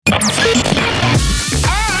You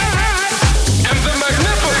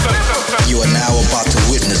are now about to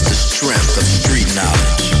witness the strength of street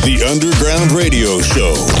knowledge. The Underground Radio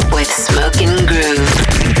Show with Smoking Groove.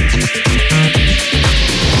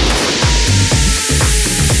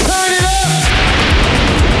 Turn it up!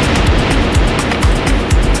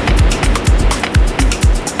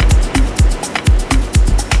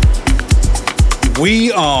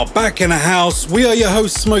 We are back in the house. We are your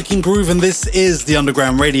host, Smoking Groove, and this is the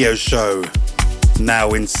Underground Radio Show.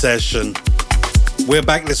 Now in session. We're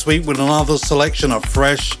back this week with another selection of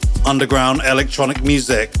fresh underground electronic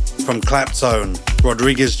music from Claptone,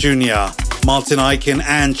 Rodriguez Jr., Martin Ikin,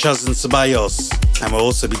 and Chazin Ceballos. And we'll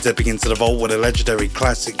also be dipping into the vault with a legendary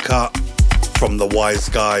classic cut from the Wise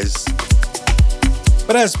Guys.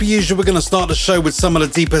 But as per usual, we're going to start the show with some of the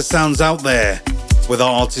deeper sounds out there, with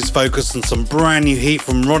our artist focus on some brand new heat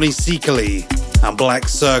from Ronnie Sikali and Black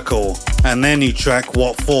Circle, and their new track,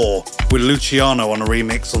 What For, with Luciano on a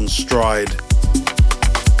remix on Stride.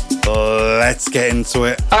 Let's get into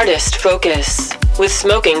it. Artist Focus with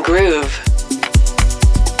Smoking Groove.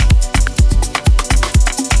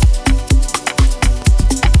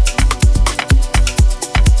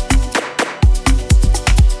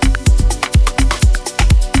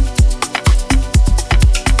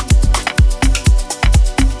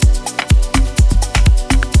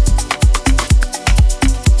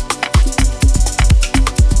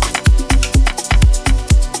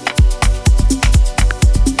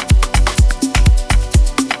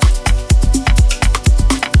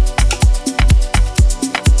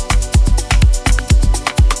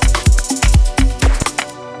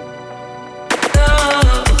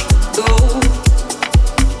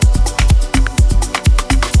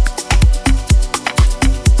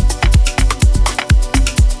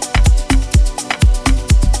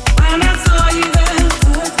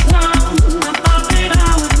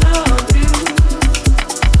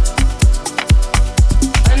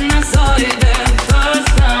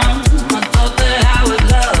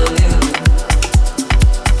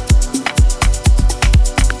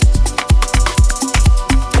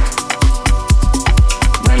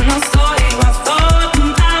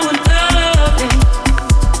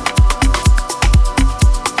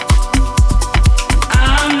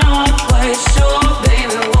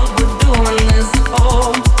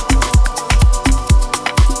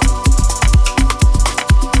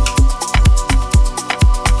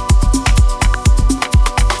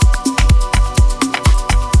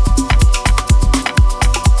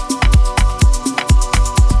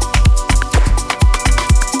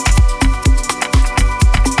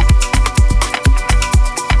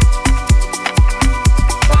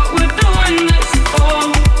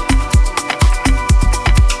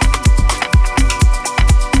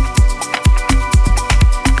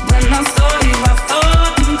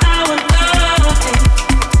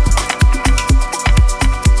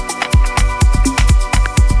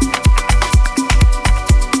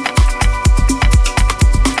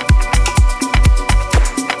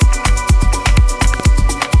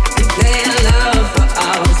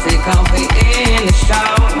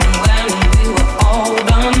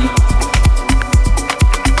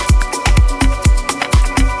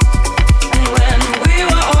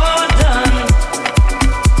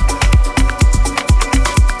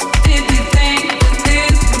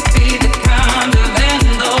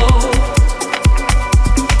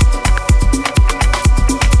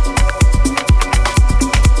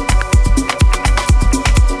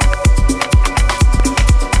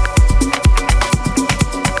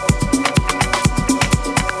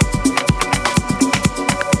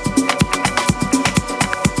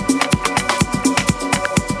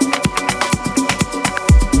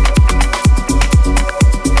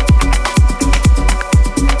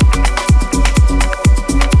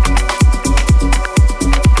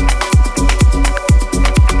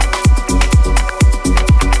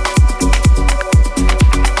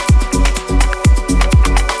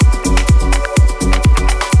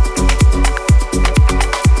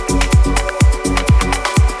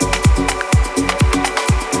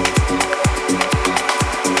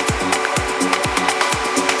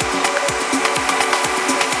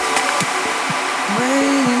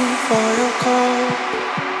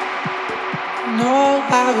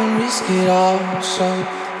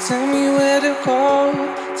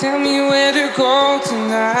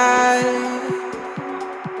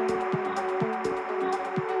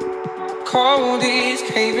 Cold is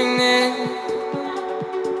caving in.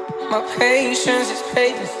 My patience is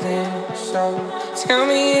paper thin. So tell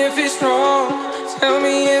me if it's wrong. Tell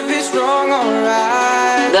me if it's wrong,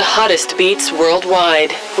 alright. The hottest beats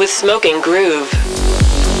worldwide with Smoking Groove.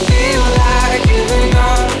 Feel like giving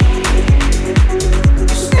up.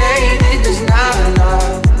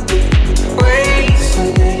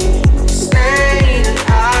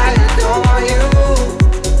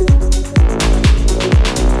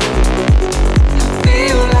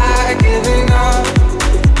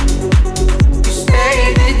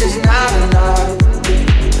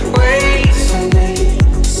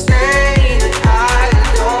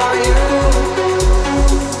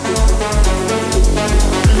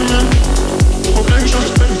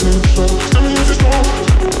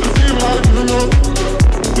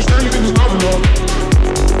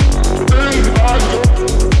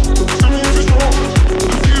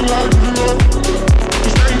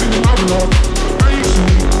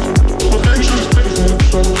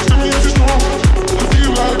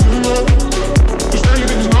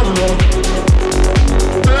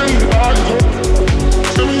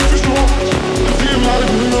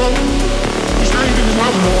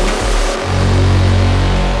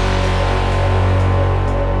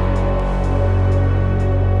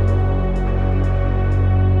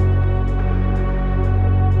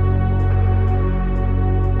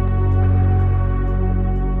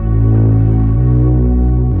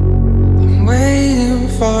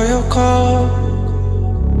 call.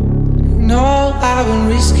 No, I won't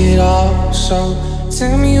risk it all. So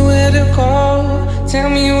tell me where to go. Tell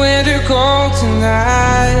me where to go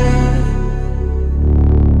tonight.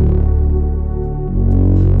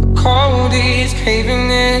 The cold is caving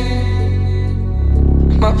in.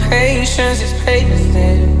 My patience is paper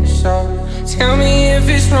thin. So tell me if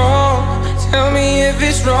it's wrong. Tell me if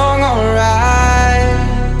it's wrong, alright.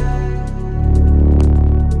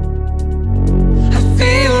 I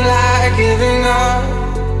feel like giving up.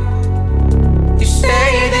 You say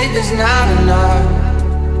that there's not enough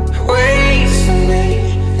ways for me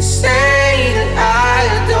to say that I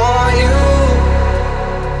adore you.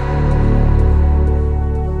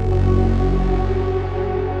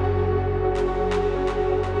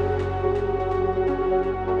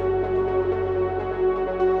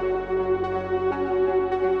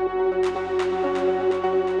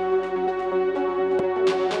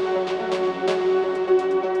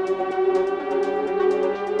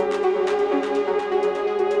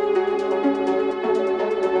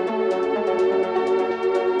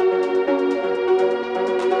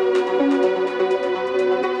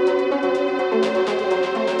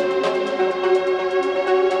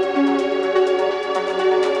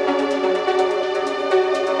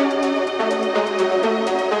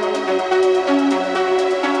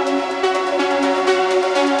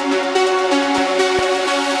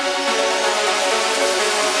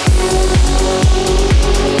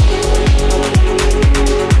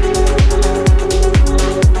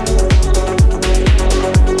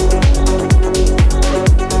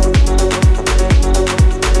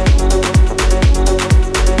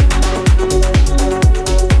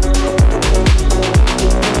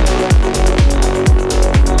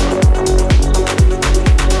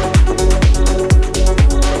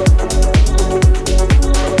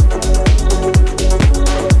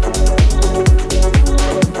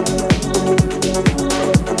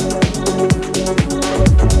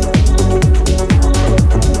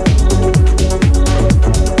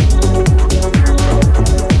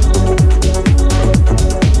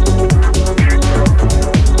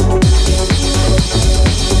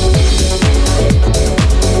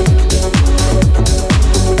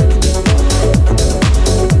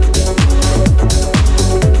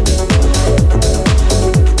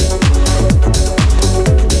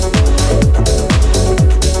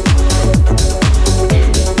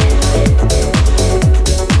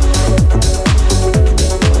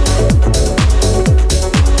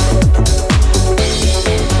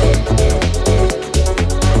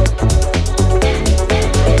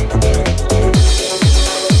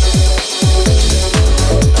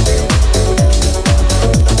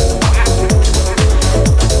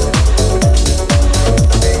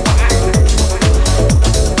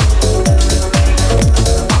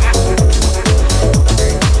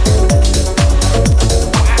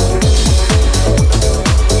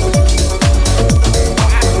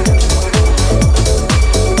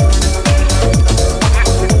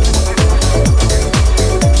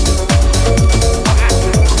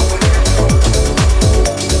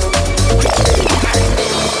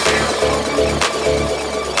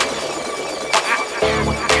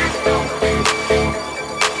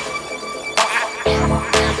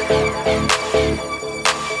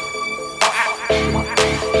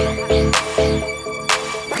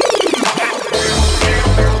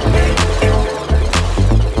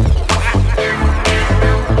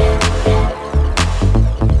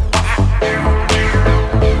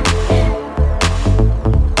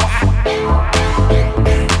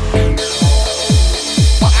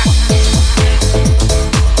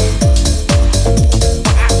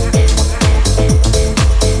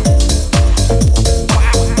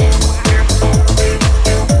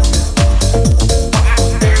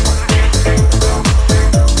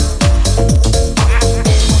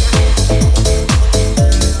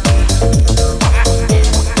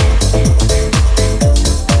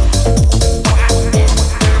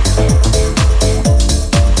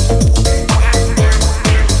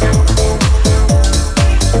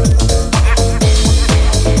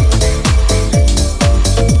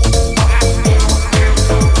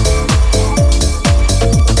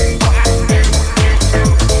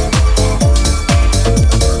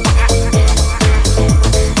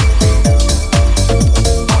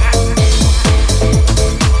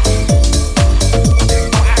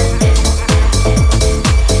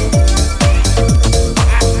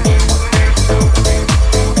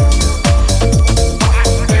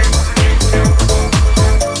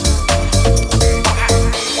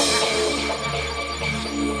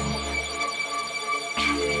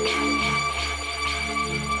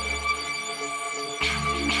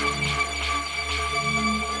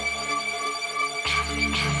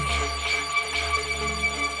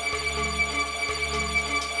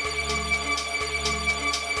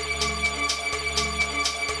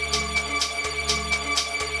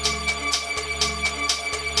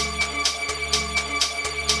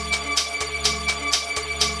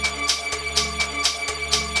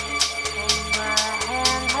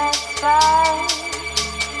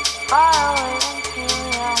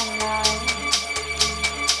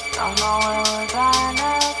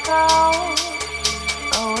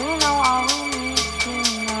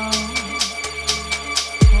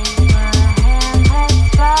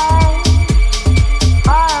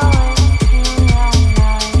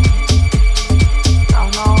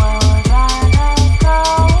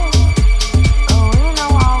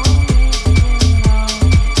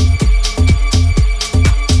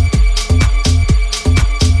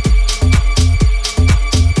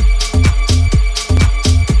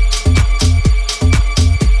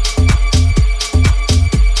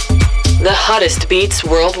 hottest beats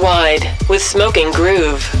worldwide with Smoking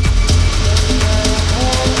Groove.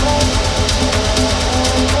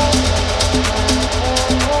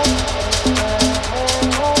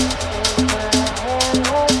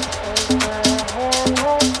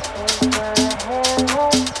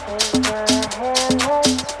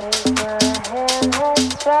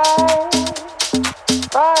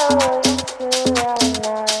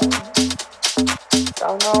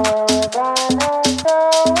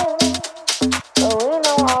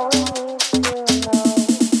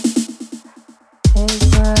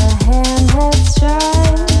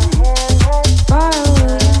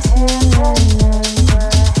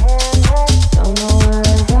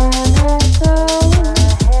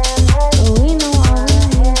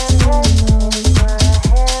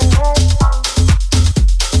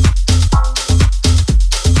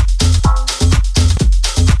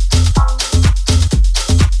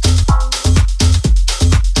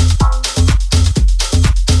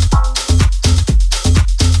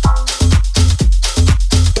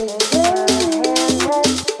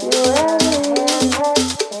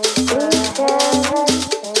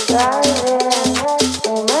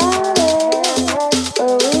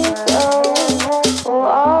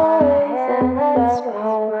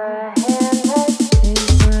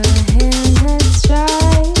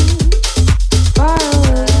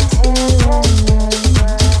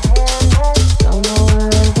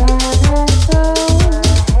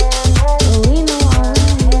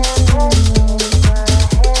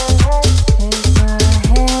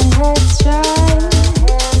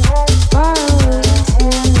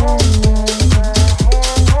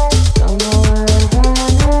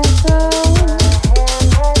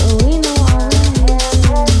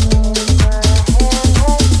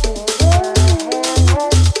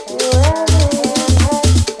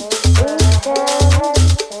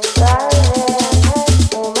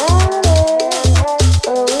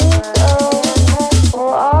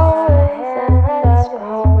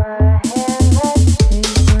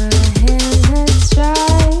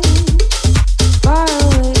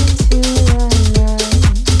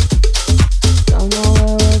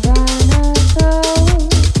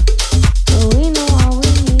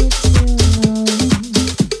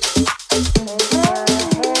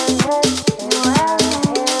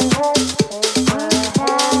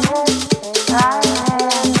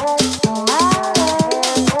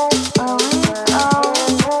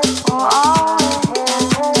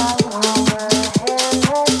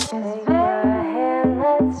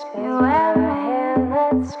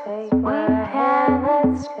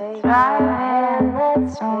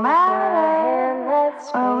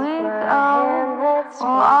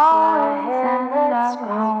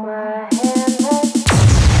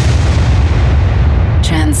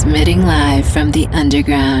 Transmitting live from the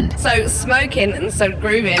underground. So smoking and so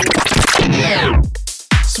grooving.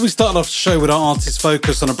 So we started off the show with our artist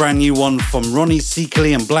focus on a brand new one from Ronnie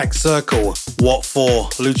Seekely and Black Circle, What For,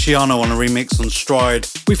 Luciano on a remix on Stride.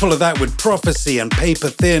 We followed that with Prophecy and Paper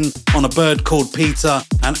Thin on A Bird Called Peter,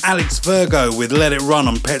 and Alex Virgo with Let It Run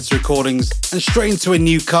on Pets Recordings, and straight into a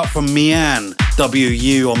new cut from Mian,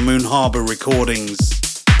 WU on Moon Harbour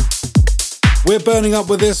Recordings. We're burning up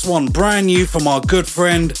with this one, brand new from our good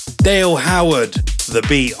friend Dale Howard, The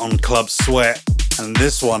Beat on Club Sweat, and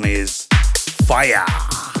this one is Fire.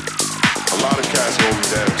 A lot of cats hold me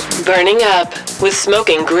down. Burning up with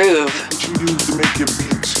Smoking Groove. What you use to make your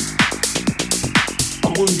beats,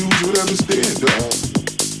 I'm gonna use whatever's there, dog.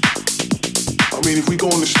 I mean, if we go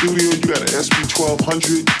in the studio, you got an SP1200,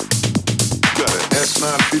 you got an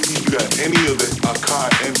S950, you got any of the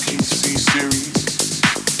Akai MPC series,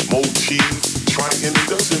 Motif, Triton, it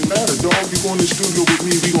doesn't matter, dog. You go in the studio with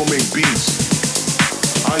me, we gonna make beats.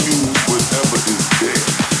 I use whatever is there.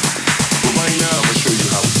 But right now, I'm gonna show you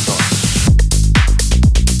how it's done.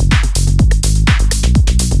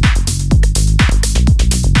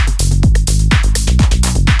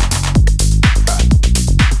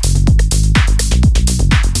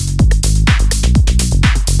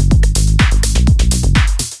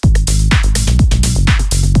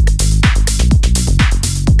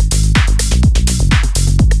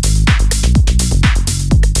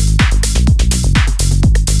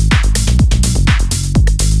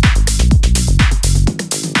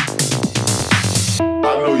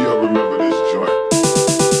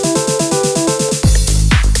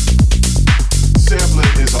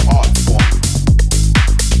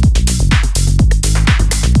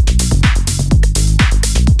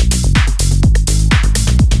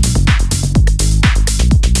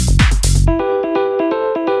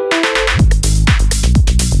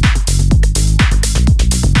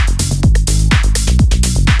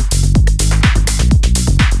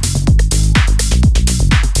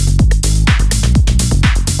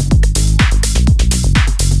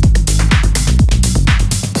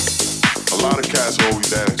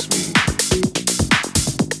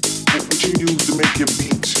 you use to make your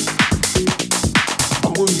beats,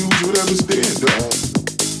 I'm gonna use whatever's there, dog.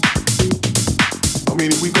 I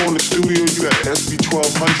mean, if we go in the studio, you got an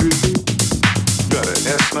SB1200, you got an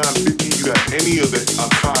S950, you got any of the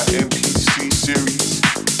Akai MPC series,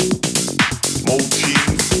 Motif,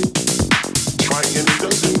 Triton, it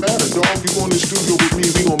doesn't matter, dog. You go in the studio with me,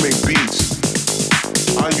 we gonna make beats.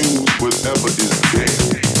 I use whatever is there.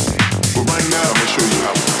 But right now, I'm gonna show you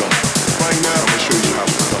how it's done. Right now, I'm gonna show you how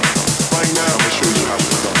it's done. Right now, I'm gonna show you how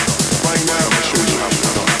it's done. Right now, I'm gonna show you how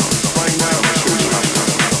it's done. Right now, I'm gonna show you how it's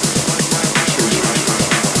done.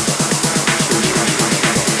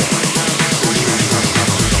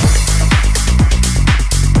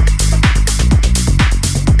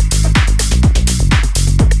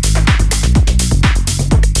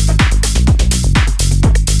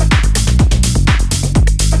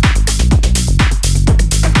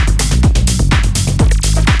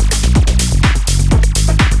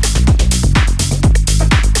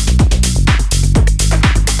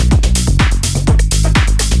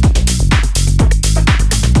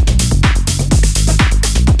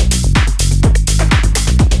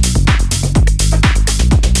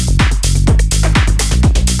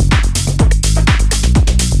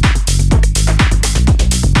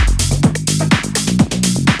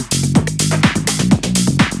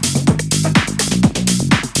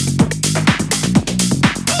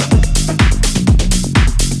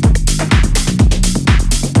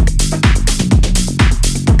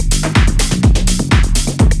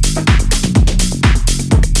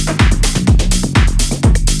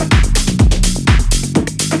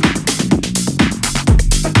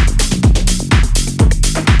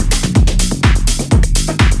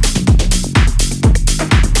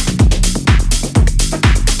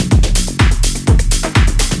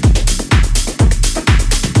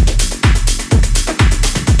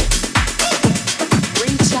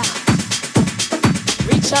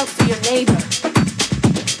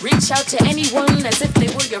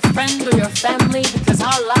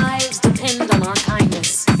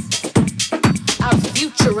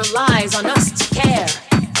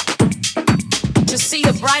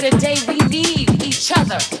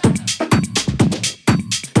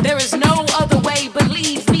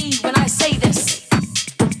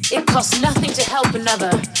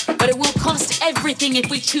 If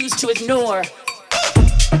we choose to ignore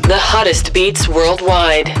the hottest beats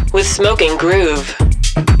worldwide with Smoking Groove.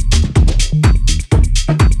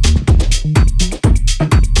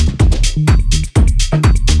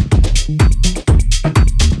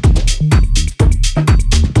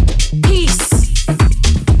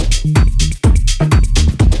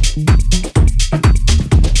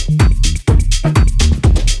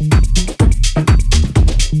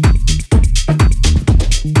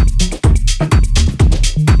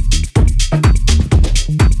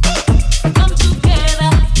 Come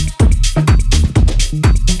together.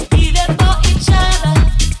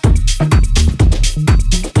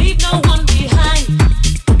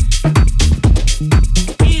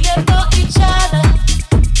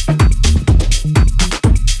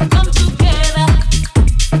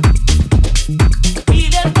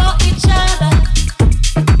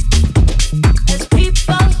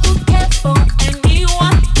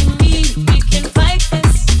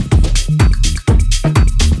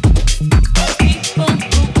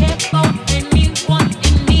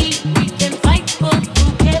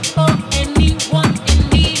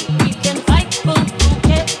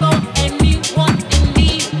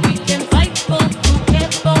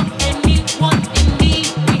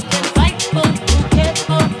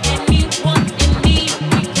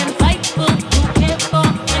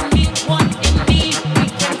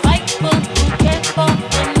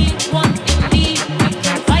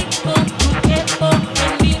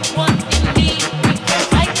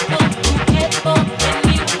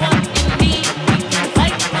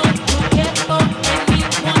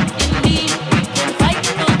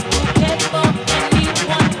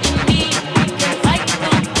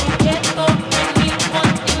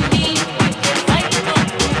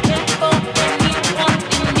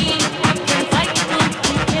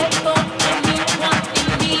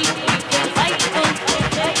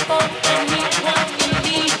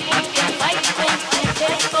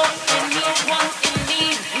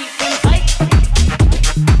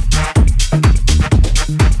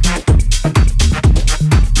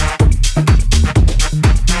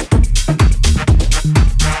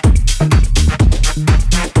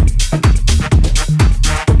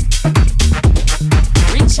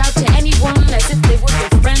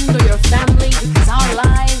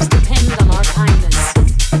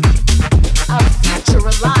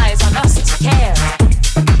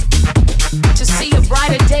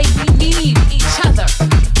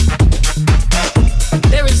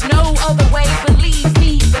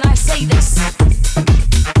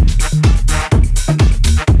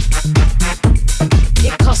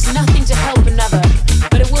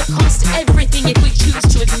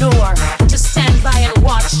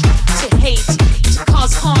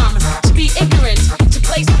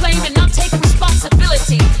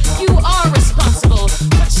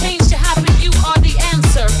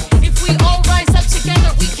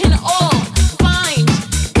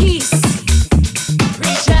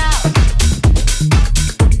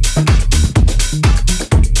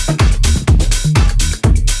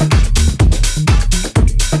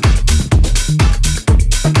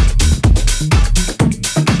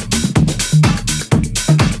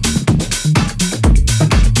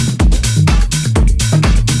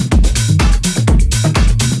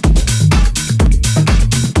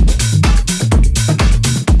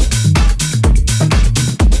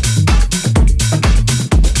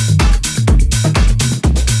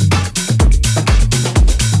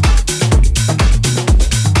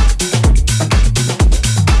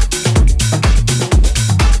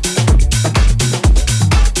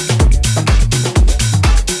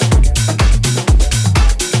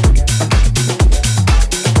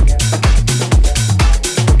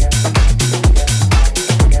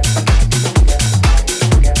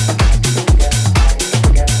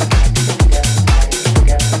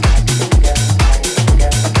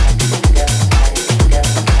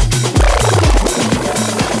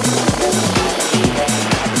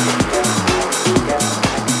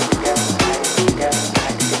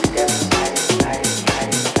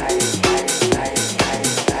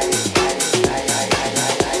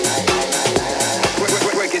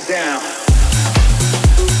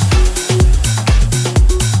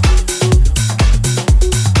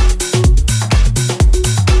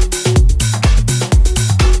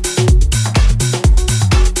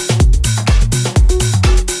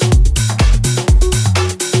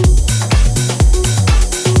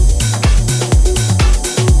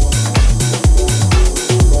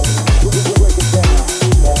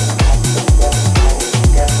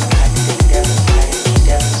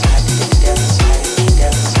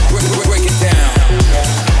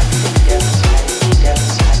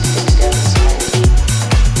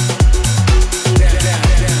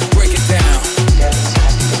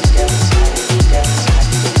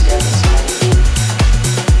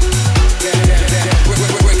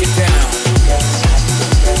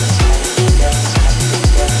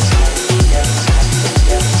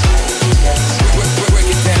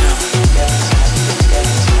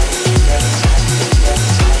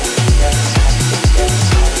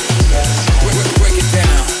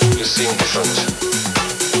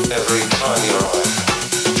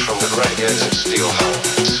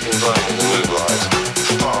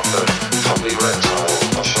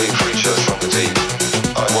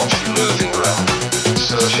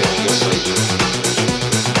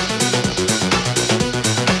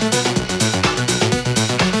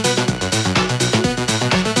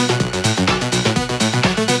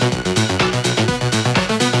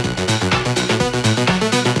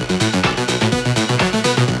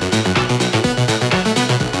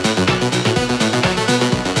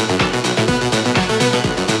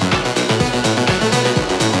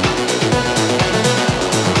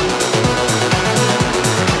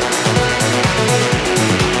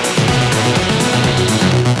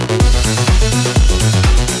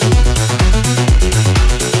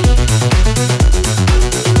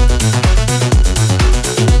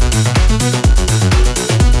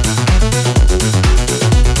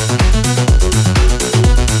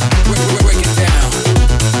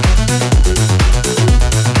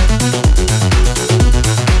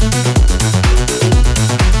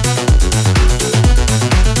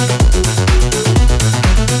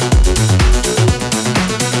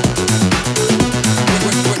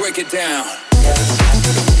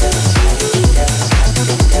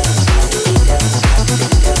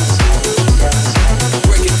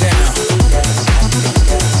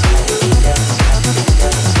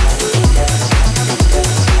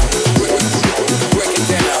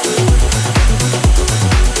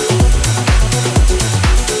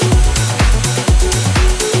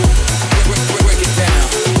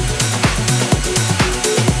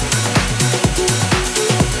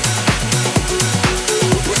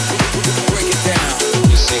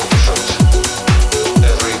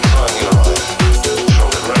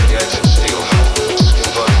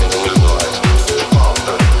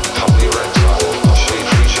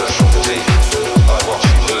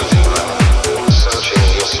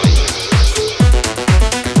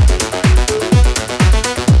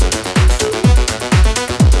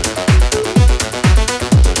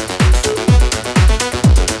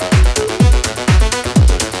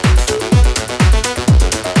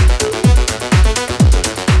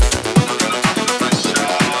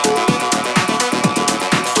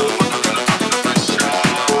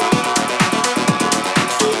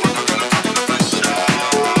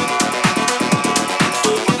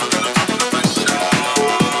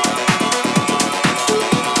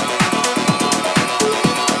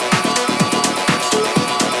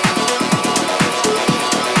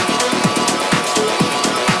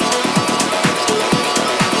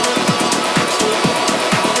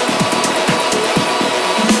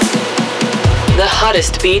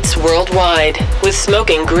 hottest beats worldwide with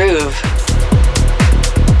Smoking Groove.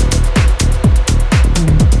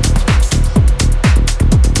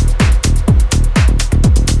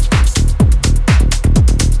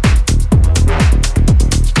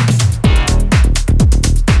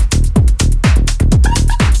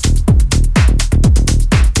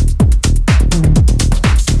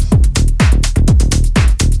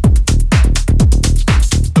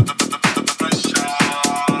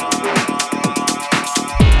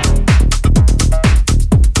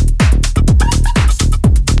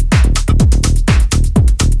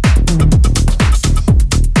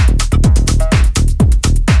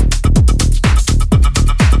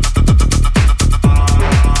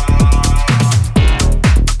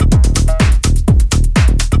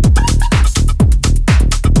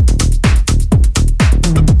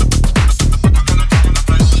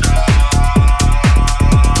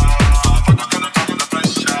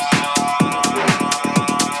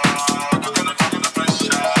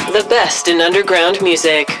 Best in underground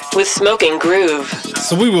music with Smoking Groove.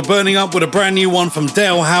 So we were burning up with a brand new one from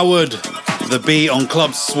Dale Howard, The Beat on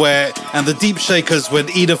Club Sweat, and the Deep Shakers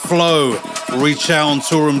with Eda Flow, Reach Out on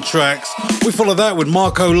Tourum Tracks. We follow that with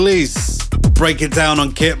Marco Lys, Break It Down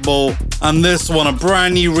on Kitball, and this one a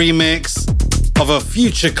brand new remix of a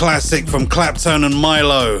future classic from Claptone and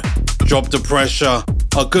Milo, Drop the Pressure.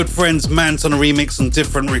 Our good friends Mant on a remix on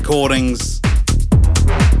different recordings.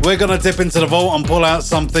 We're gonna dip into the vault and pull out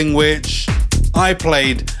something which I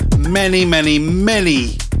played many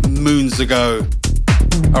moons ago.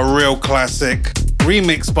 A real classic,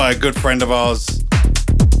 remixed by a good friend of ours.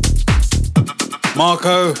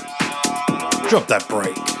 Marco, drop that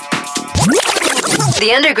break.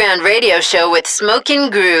 The Underground Radio Show with Smoking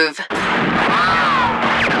Groove.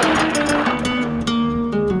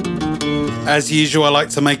 As usual, I like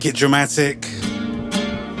to make it dramatic.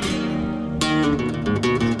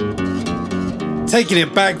 Taking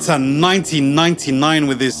it back to 1999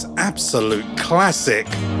 with this absolute classic.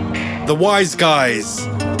 The Wise Guys,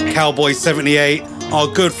 Cowboy 78, our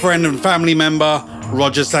good friend and family member,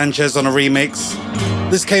 Roger Sanchez on a remix.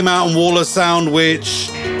 This came out on Waller Sound, which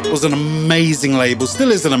was an amazing label,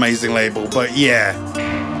 still is an amazing label, but yeah.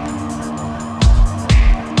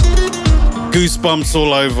 Goosebumps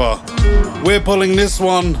all over. We're pulling this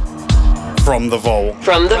one from the vault.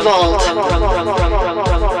 From the vault.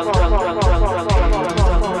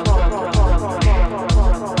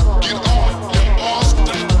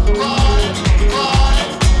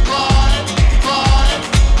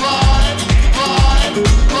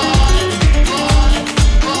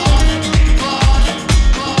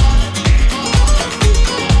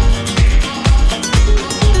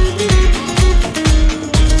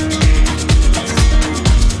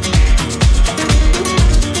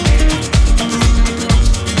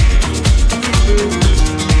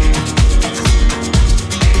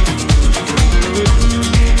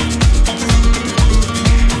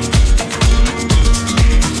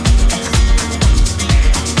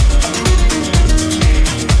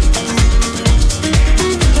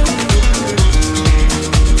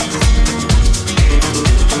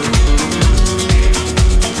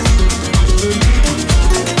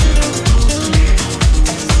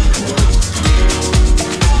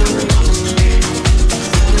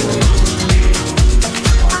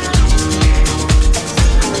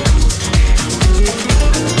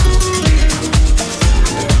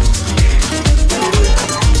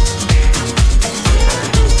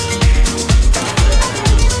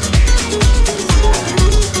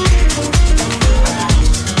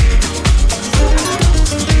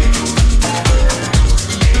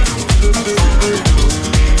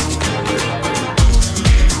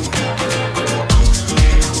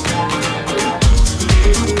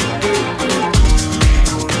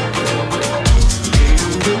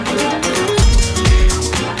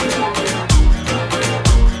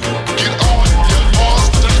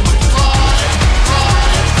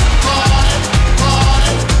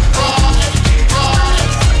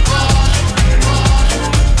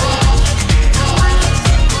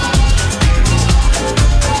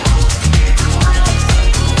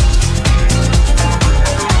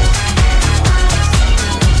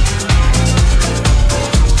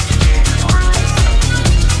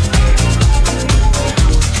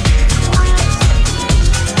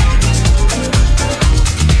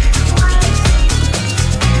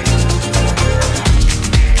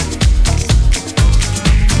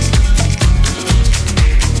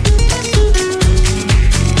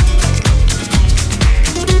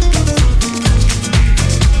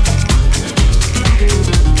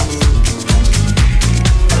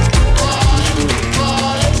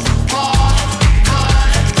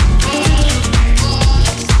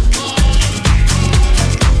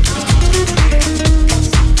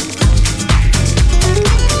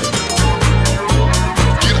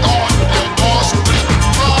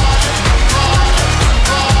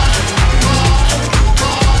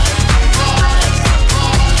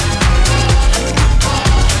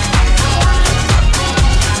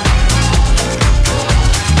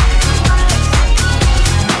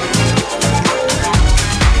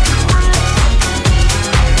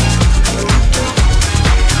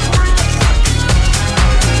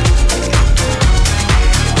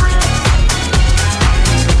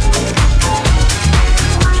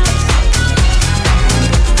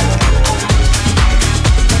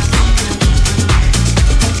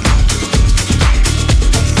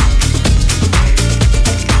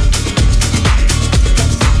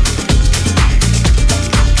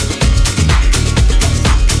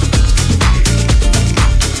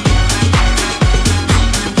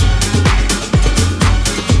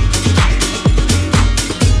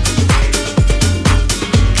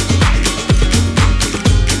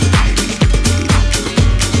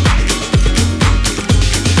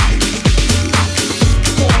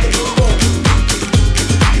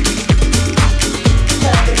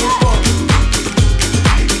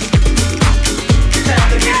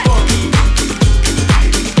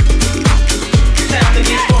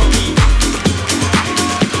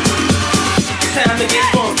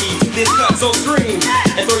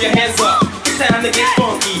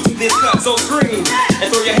 so scream and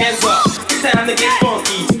throw your hands up. It's time to get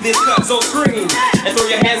funky to this cut, so scream and throw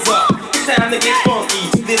your hands up. It's time to get funky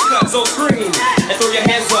to this cut, so scream and throw your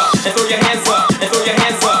hands up, and throw your hands up, and throw your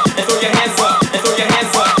hands up, and throw your hands up, and throw your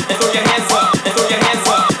hands up, and throw your hands up, and throw your hands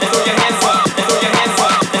up, and throw your hands up, and throw your hands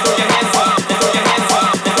up, and throw your hands up, and throw your hands up, and throw your hands up,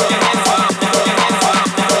 and throw your hands up,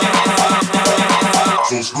 and throw your hands up, and throw your hands up.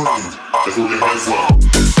 So scream and throw your hands up.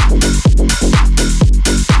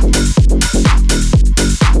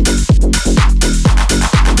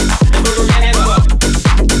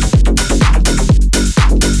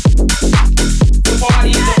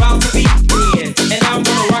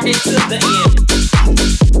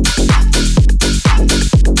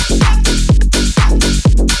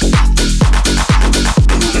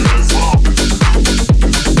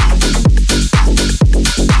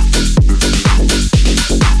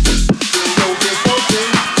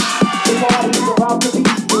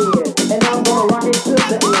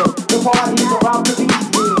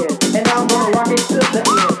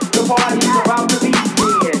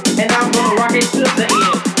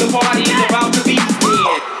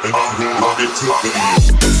 To the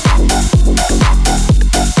end.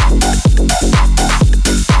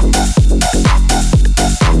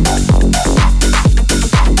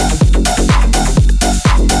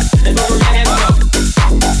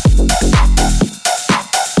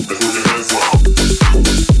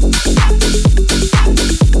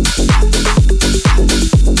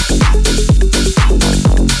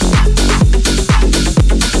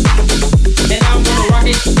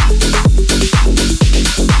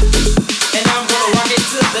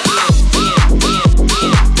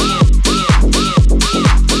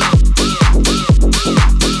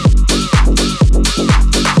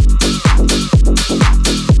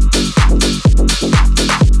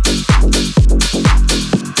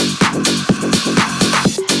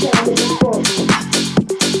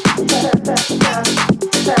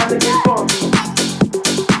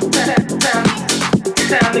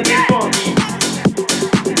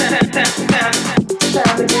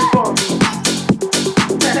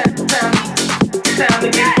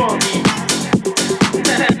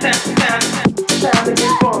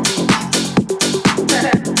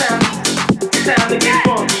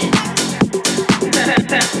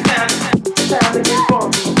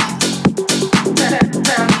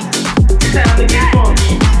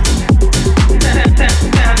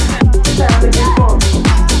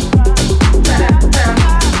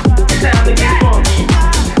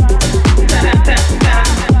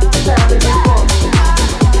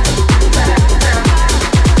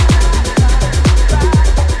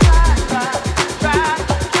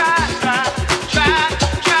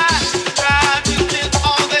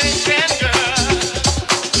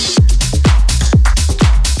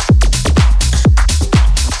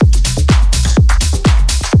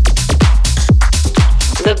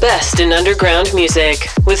 In underground music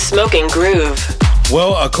with Smoking Groove.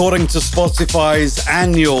 Well, according to Spotify's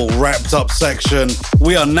annual Wrapped Up section,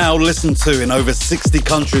 we are now listened to in over 60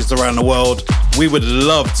 countries around the world. We would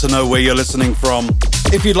love to know where you're listening from.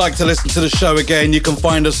 If you'd like to listen to the show again, you can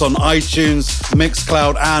find us on iTunes,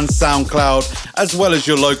 Mixcloud and SoundCloud, as well as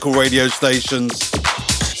your local radio stations.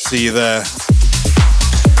 See you there.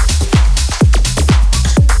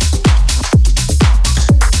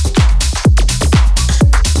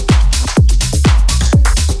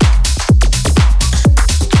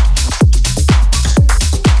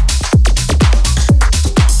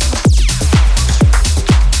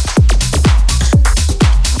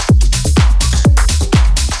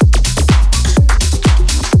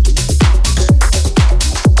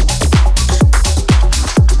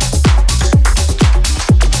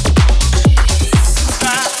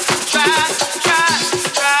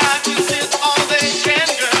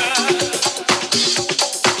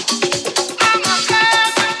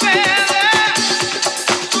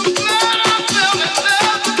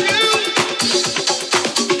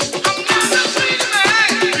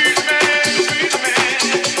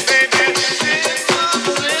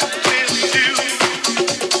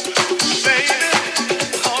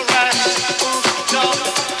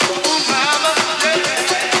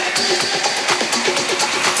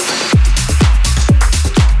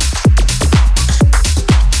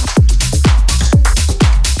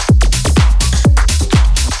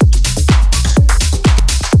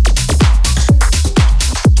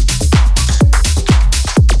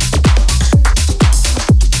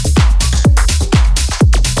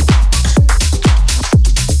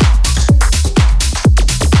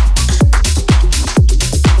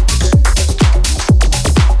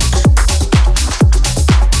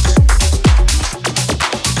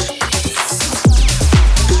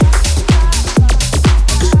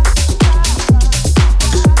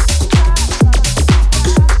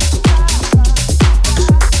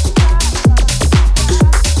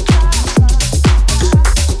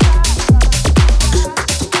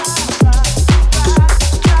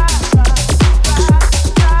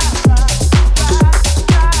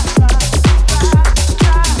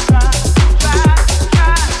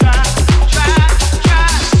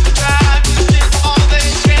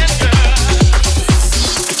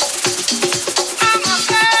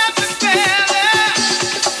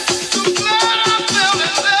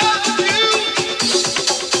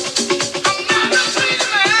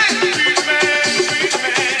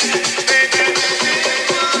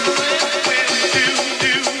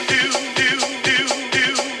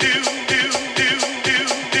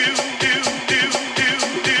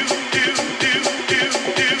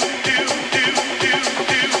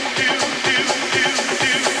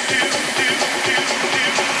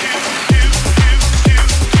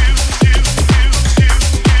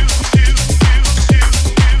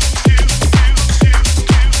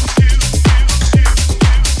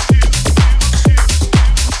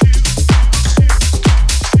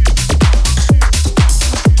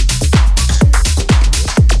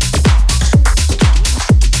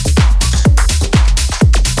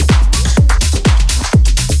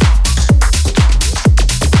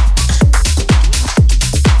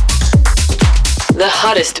 The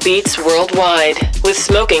hottest beats worldwide with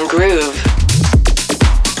Smoking Groove.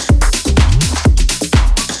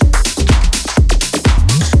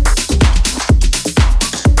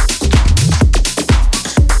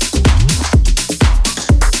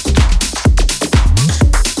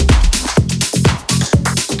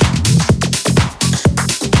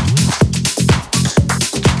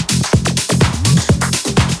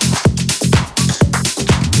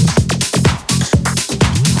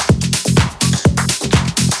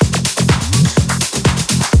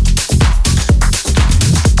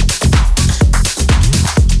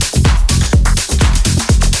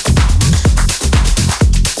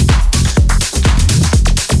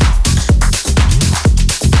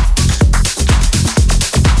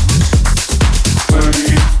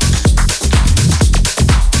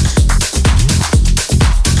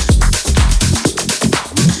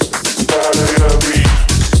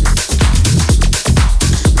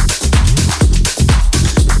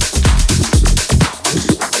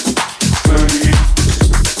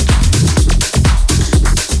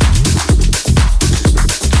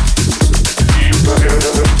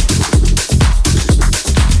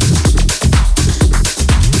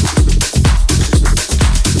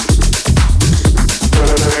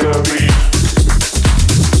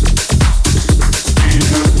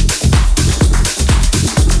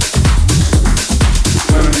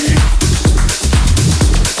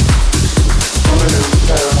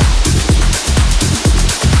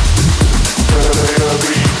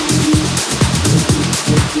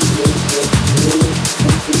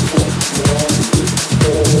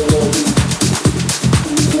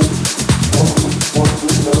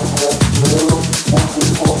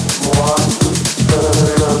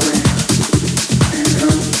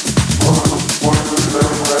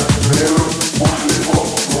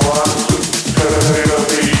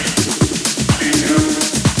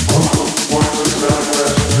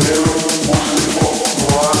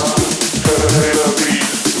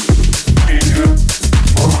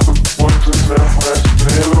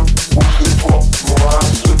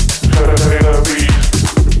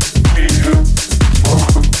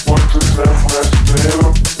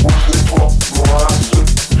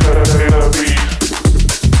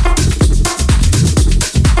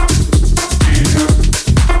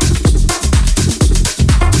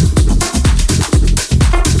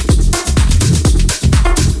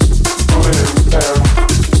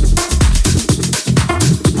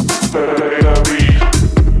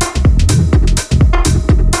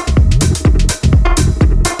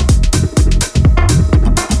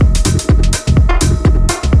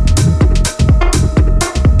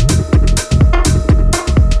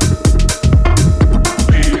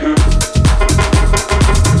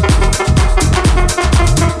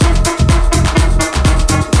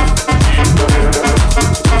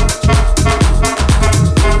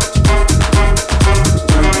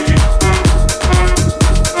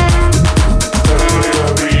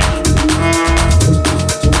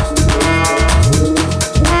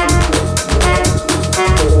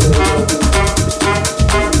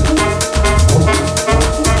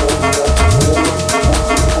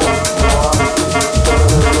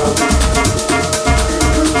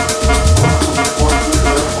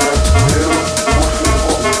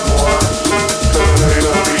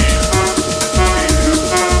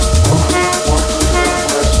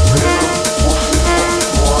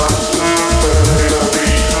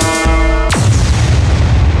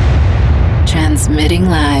 Transmitting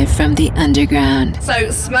live from the underground.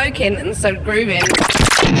 So smoking and so grooving.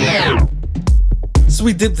 So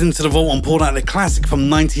we dipped into the vault and pulled out a classic from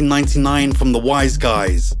 1999 from the Wise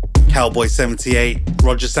Guys. Cowboy 78,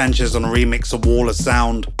 Roger Sanchez on a remix of Wall of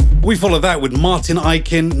Sound. We follow that with Martin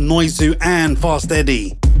Ikin, Noizu and Fast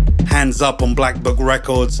Eddie. Hands Up on Black Book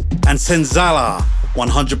Records, and Senzala,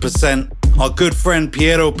 100%, our good friend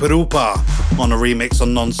Piero Perupa on a remix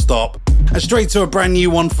on Non-Stop. And straight to a brand new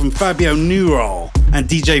one from Fabio Neural and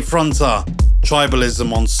DJ Fronta,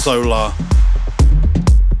 Tribalism on Solar.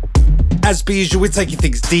 As per usual, we're taking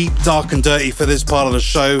things deep, dark and dirty for this part of the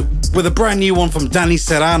show with a brand new one from Danny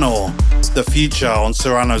Serrano, The Future on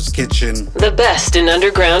Serrano's Kitchen. The best in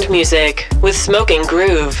underground music with Smoking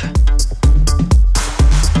Groove.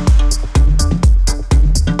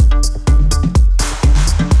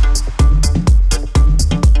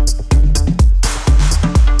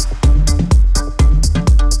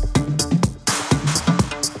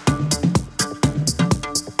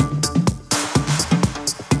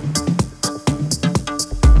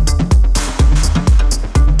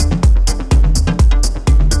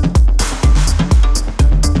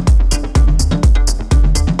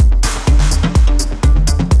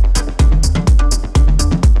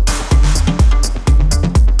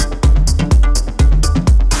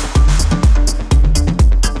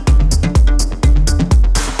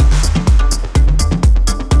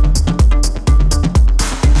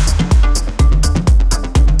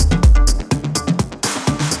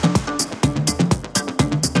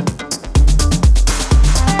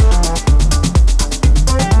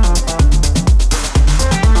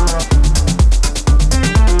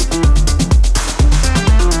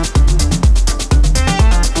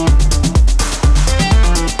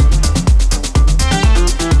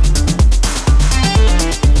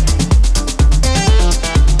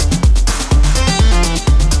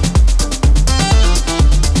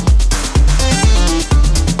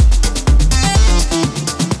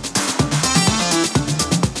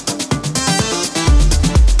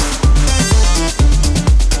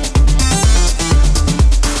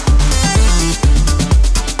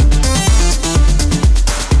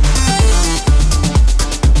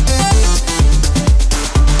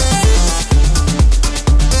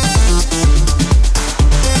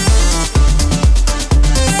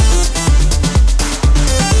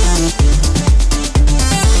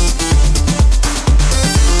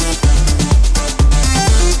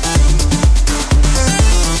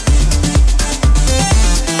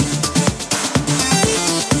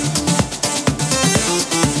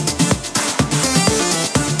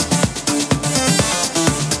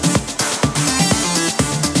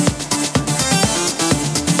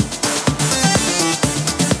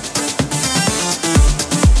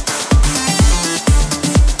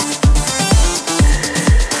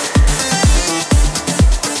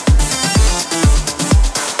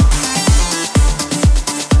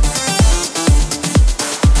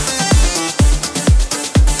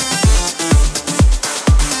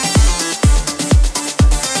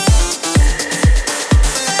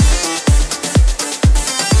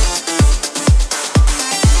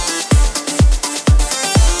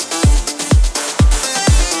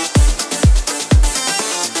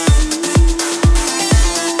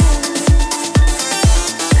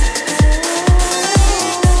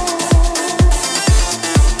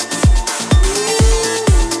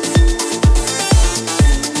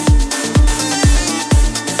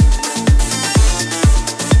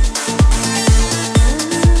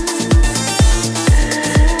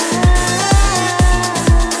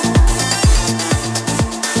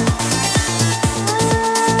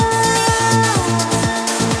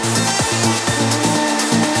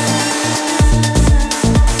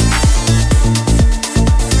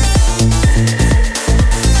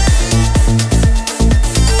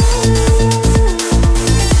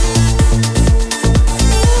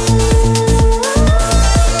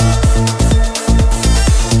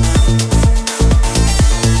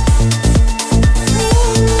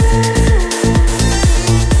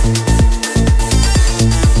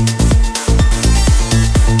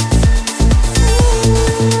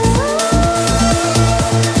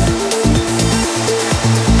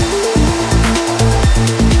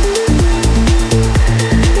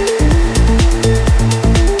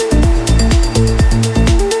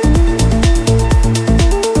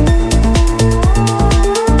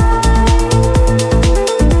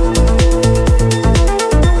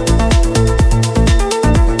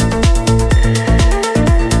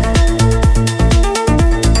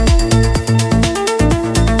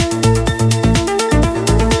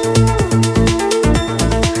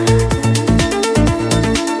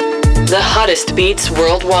 hottest beats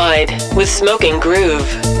worldwide with Smoking Groove.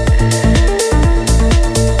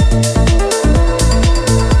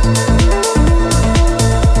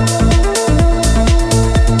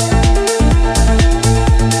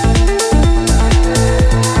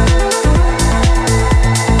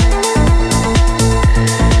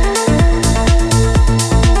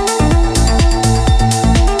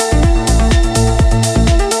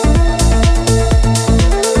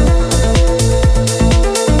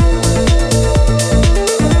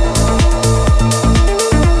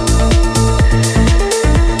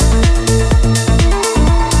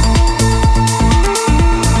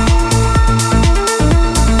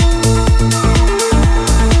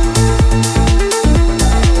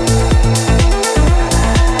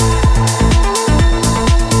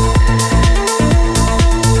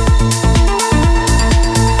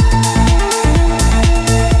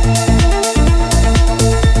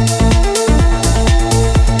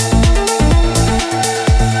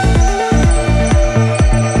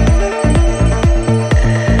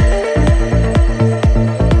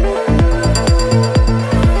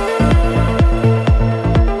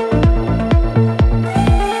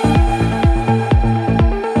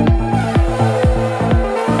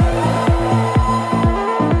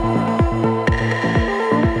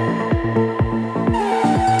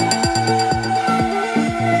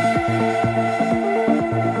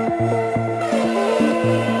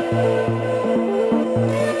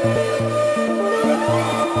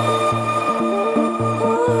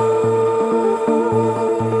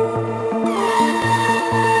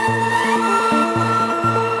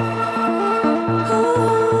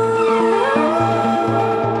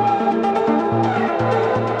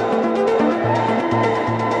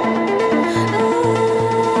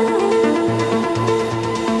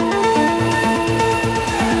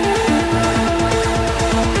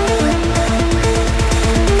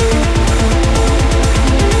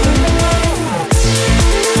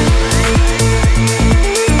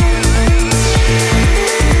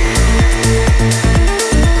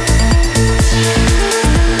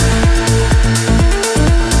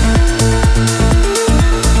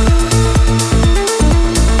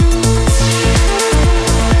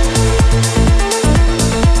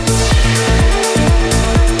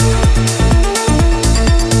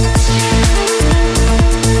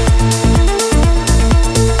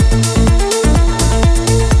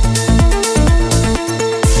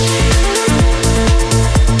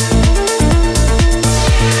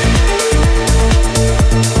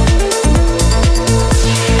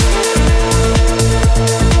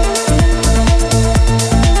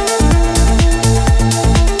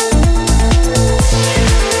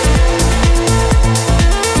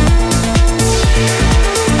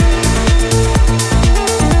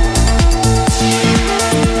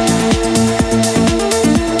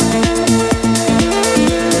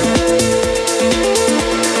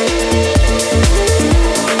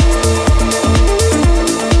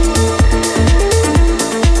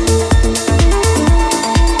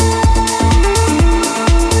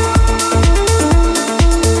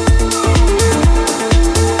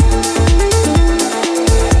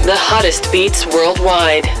 Hottest beats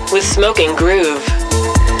worldwide with Smoking Groove.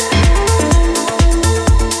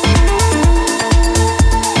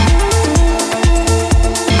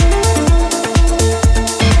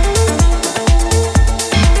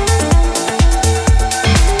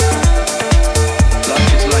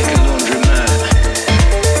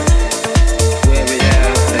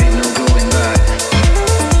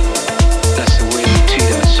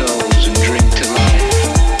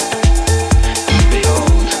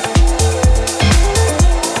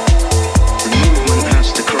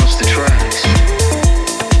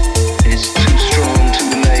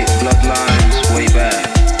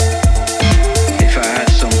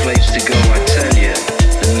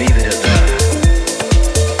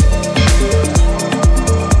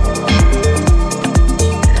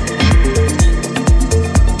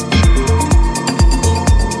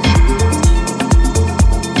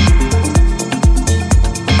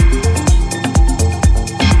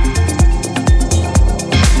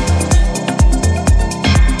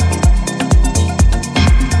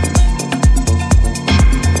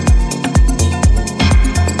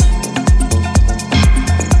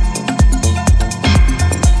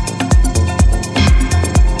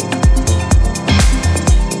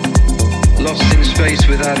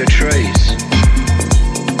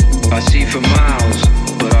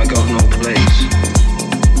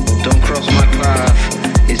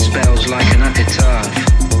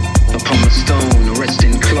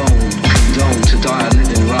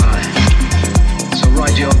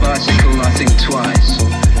 Bicycle, I think twice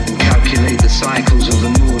and calculate the cycles of the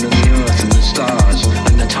moon and the earth and the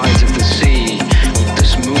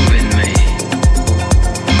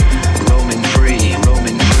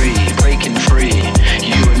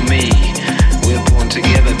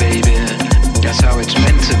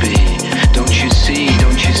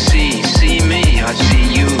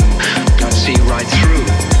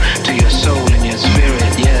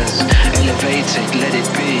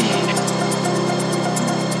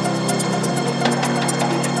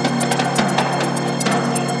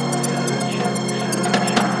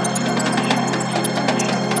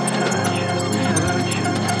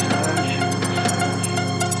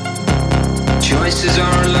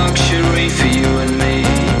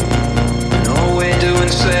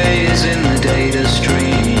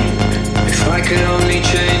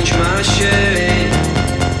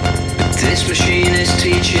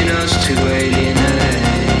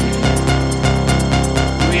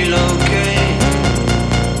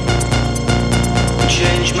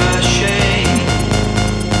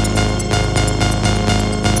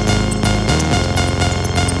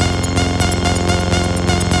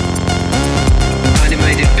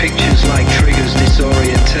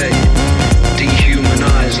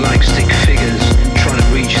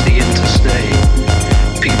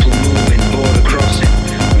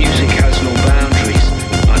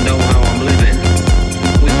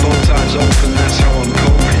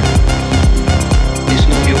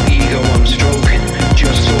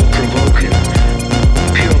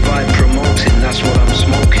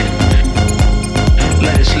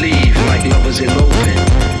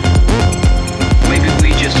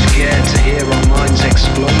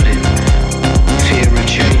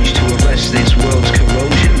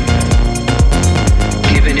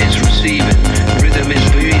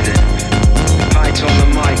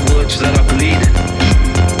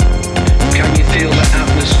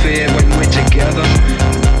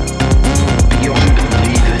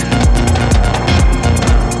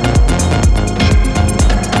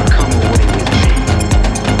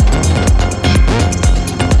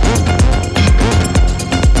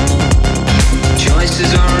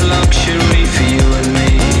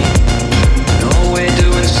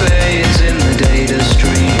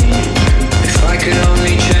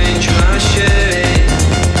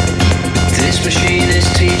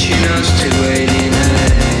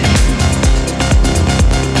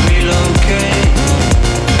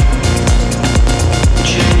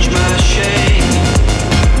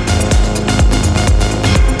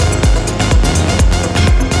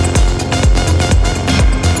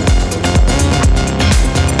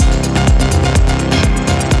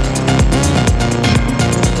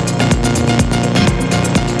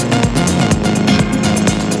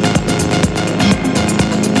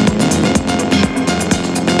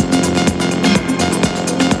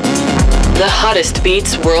The hottest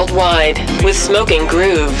beats worldwide with Smoking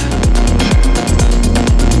Groove.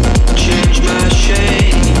 Change my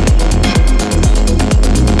shape.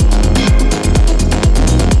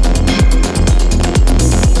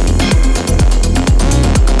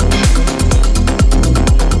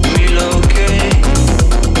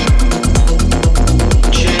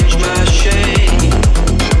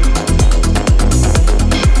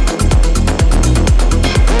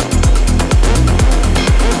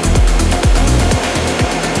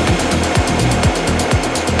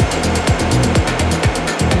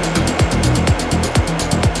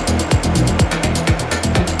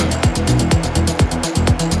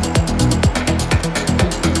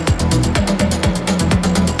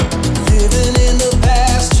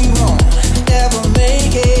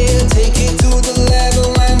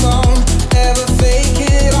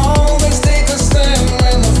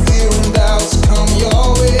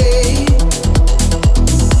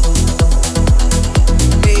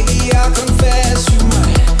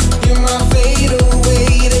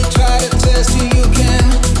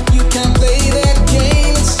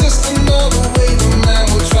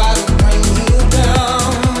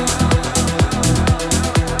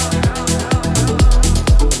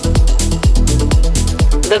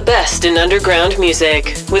 In underground music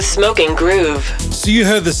with Smoking Groove. So you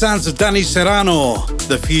heard the sounds of Danny Serrano,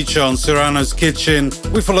 The Future on Serrano's Kitchen.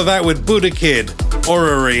 We follow that with Buddha Kid,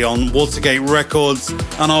 Orrery on Watergate Records,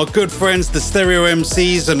 and our good friends the Stereo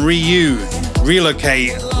MCs and Ryu,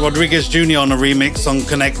 Relocate, Rodriguez Jr. on a remix on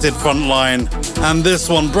Connected Frontline, and this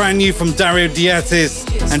one brand new from Dario Diatis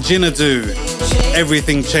and Jinadu,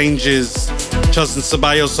 Everything Changes, Justin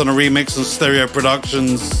Ceballos on a remix on Stereo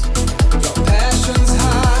Productions.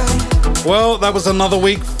 Well, that was another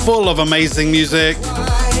week full of amazing music.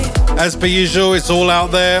 As per usual, it's all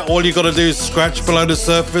out there. All you gotta do is scratch below the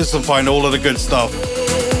surface and find all of the good stuff.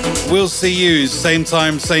 We'll see you same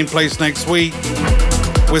time, same place next week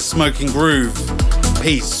with Smoking Groove.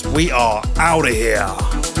 Peace. We are out of here.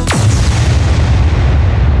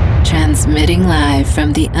 Transmitting live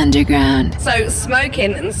from the underground. So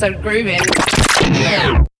smoking and so grooving.